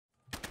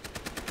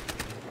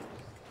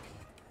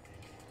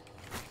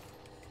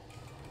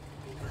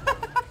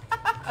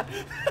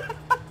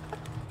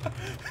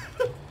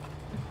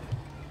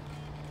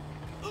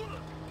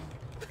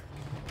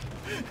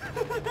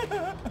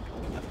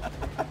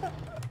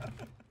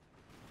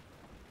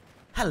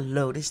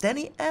Hello, this is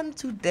Danny, and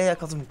today I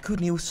got some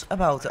good news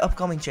about the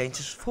upcoming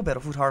changes for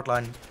Battlefield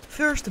Hardline.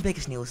 First, the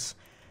biggest news.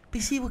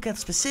 PC will get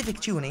specific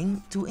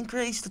tuning to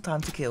increase the time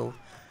to kill,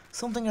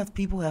 something that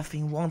people have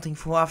been wanting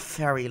for a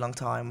very long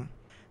time.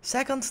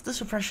 Second, the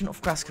suppression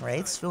of casting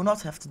rates will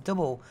not have the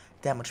double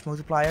damage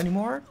multiplier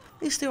anymore.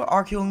 They're still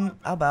arguing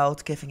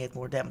about giving it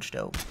more damage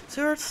though.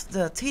 Third,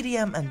 the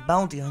TDM and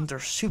Bounty Hunter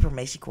Super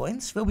Macy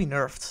coins will be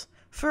nerfed.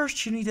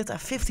 First, you needed a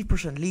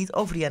 50% lead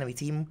over the enemy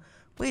team,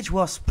 which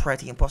was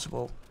pretty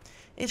impossible.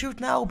 It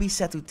should now be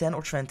set to 10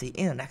 or 20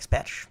 in the next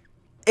patch.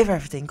 If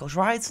everything goes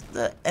right,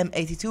 the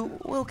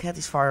M82 will get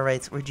its fire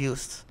rate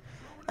reduced,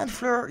 and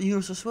Fleur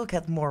users will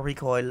get more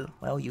recoil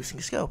while using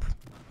the scope.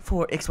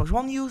 For Xbox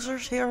One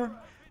users here,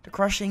 the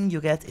crushing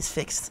you get is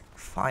fixed,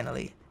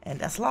 finally.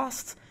 And as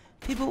last,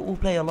 people who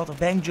play a lot of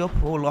Bank Job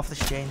will love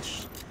this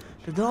change.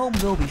 The dome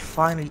will be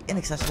finally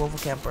inaccessible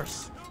for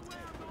campers.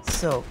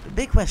 So, the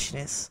big question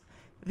is,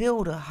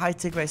 will the high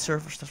tick rate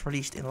servers that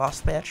released in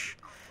last patch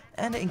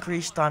and the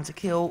increased time to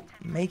kill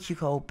make you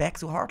go back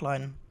to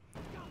Hardline?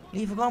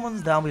 Leave a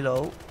comment down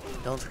below.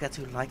 Don't forget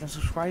to like and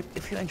subscribe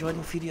if you enjoyed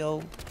the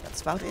video.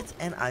 That's about it,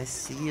 and I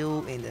see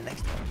you in the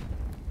next one.